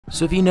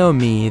So if you know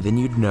me, then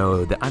you'd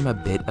know that I'm a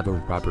bit of a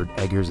Robert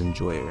Eggers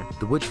enjoyer.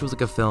 The Witch feels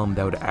like a film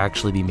that would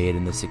actually be made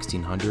in the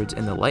 1600s,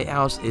 and The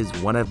Lighthouse is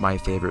one of my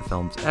favorite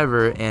films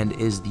ever and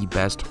is the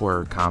best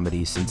horror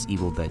comedy since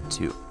Evil Dead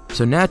 2.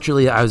 So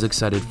naturally, I was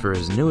excited for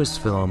his newest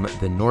film,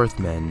 The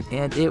Northman,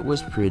 and it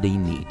was pretty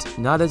neat.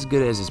 Not as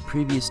good as his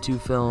previous two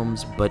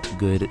films, but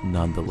good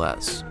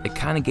nonetheless. It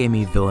kinda gave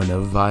me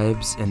Villeneuve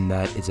vibes in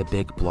that it's a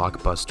big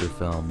blockbuster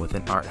film with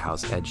an art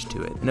house edge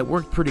to it. And it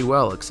worked pretty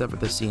well, except for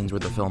the scenes where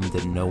the film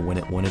didn't know when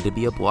it wanted to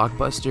be a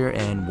blockbuster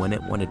and when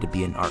it wanted to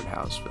be an art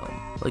house film.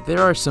 Like,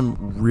 there are some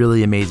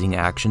really amazing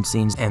action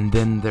scenes, and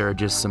then there are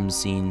just some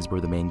scenes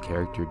where the main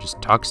character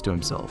just talks to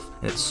himself.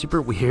 And it's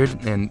super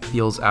weird and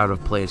feels out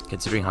of place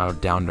considering how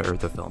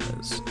down-to-earth the film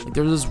is. Like,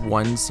 there's this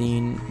one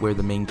scene where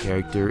the main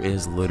character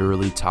is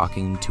literally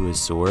talking to his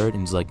sword,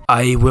 and he's like,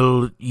 "I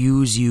will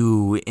use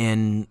you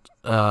in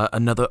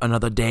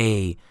another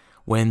day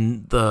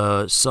when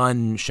the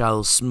sun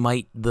shall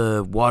smite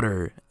the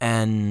water,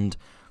 and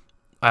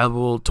I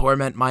will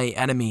torment my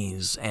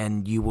enemies,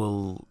 and you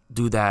will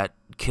do that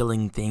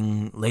killing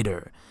thing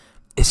later."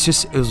 It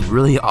was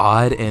really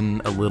odd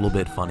and a little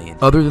bit funny.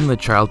 Other than the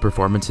child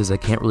performances, I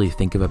can't really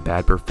think of a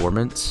bad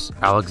performance.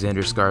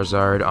 Alexander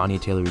Skarsgård, Anya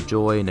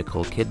Taylor-Joy,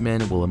 Nicole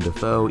Kidman, Willem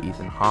Dafoe,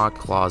 Ethan Hawke,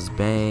 Claus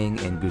Bang,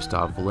 and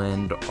Gustav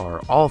Lind are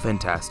all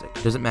fantastic.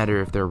 Doesn't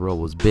matter if their role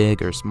was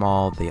big or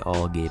small, they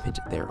all gave it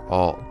their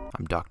all.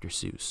 I'm Dr.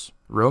 Seuss.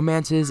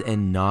 Romances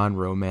and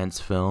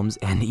non-romance films,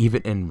 and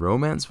even in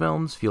romance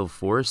films, feel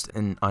forced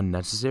and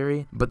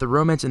unnecessary, but the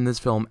romance in this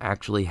film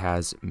actually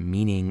has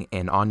meaning,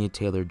 and Anya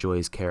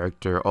Taylor-Joy's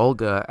character,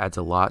 Olga, adds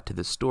a lot to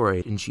the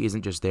story, and she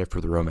isn't just there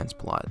for the romance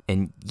plot.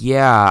 And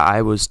yeah,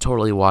 I was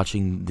totally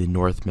watching The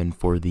Northman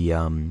for the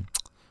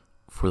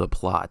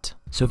plot.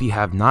 So if you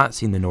have not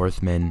seen The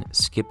Northman,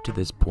 skip to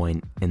this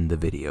point in the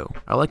video.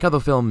 I like how the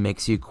film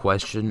makes you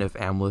question if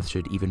Amleth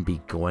should even be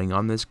going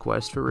on this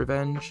quest for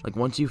revenge. Like,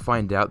 once you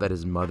find out that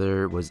his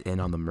mother was in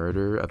on the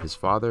murder of his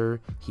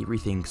father, he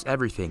rethinks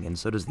everything, and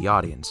so does the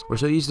audience. We're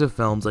so used to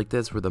films like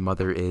this where the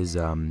mother is,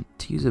 to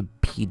use a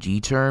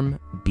PG term,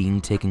 being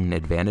taken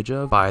advantage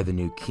of by the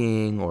new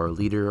king or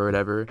leader or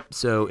whatever.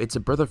 So it's a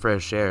breath of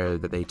fresh air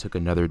that they took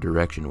another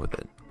direction with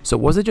it. So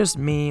was it just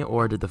me,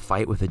 or did the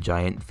fight with the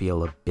giant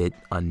feel a bit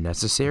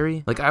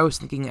unnecessary? Like, I was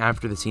thinking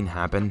after the scene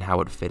happened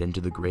how it fit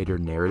into the greater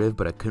narrative,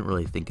 but I couldn't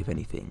really think of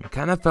anything. It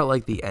kind of felt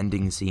like the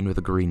ending scene with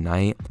the Green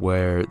Knight,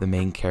 where the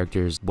main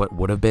character's what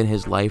would have been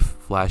his life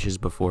flashes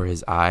before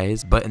his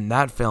eyes, but in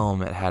that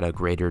film it had a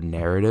greater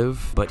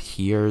narrative, but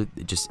here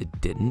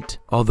it didn't.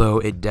 Although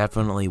it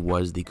definitely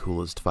was the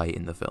coolest fight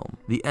in the film.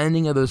 The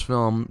ending of this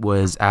film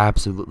was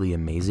absolutely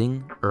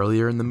amazing.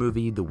 Earlier in the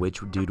movie, the witch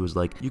dude was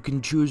like, "You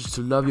can choose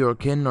to love your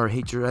kin or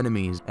hate your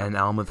enemies," and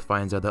Amleth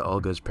finds out that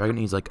Olga is pregnant.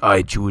 He's like,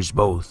 "I choose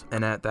both."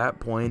 And at that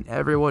point,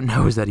 everyone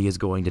knows that he is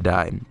going to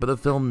die. But the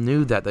film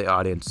knew that the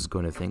audience is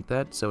going to think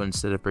that, so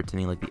instead of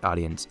pretending like the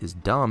audience is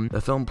dumb, the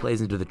film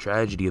plays into the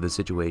tragedy of the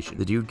situation.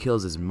 The dude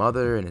kills his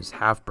mother and his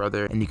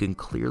half-brother, and you can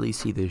clearly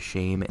see the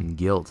shame and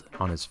guilt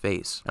on his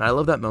face. And I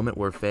love that moment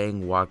where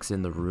Fang walks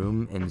in the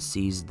room and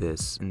sees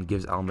this and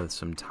gives Amleth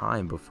some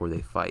time before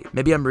they fight.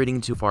 Maybe I'm reading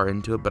too far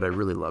into it, but I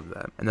really love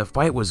that. And the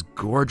fight was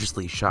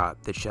gorgeously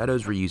shot. The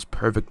shadows were used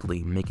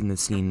perfectly, making the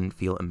scene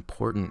feel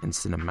important and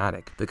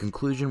cinematic. The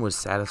conclusion was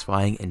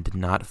satisfying and did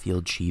not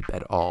feel cheap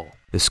at all.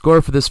 The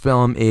score for this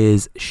film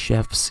is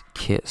Chef's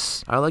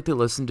Kiss. I like to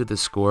listen to the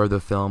score of the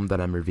film that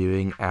I'm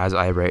reviewing as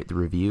I write the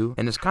review,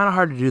 and it's kind of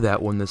hard to do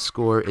that when the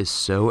score is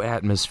so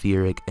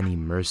atmospheric and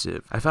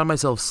immersive. I found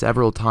myself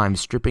several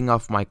times stripping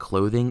off my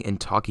clothing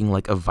and talking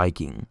like a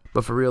Viking.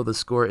 But for real, the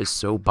score is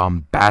so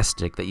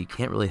bombastic that you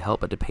can't really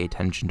help but to pay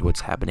attention to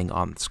what's happening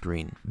on the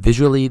screen.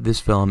 Visually, this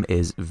film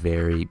is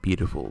very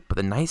beautiful, but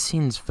the night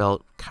scenes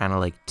felt kind of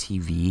like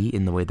TV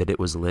in the way that it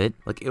was lit.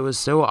 Like, it was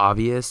so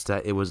obvious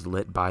that it was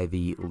lit by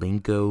the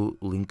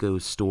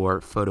Linko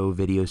Store Photo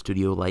Video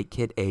Studio Light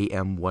Kit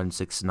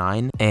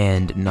AM169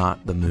 and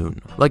not the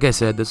moon. Like I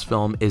said, this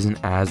film isn't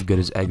as good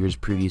as Eggers'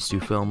 previous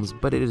two films,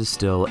 but it is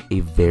still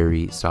a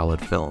very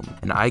solid film,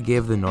 and I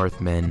gave The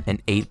Northman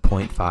an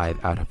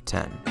 8.5 out of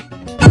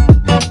 10.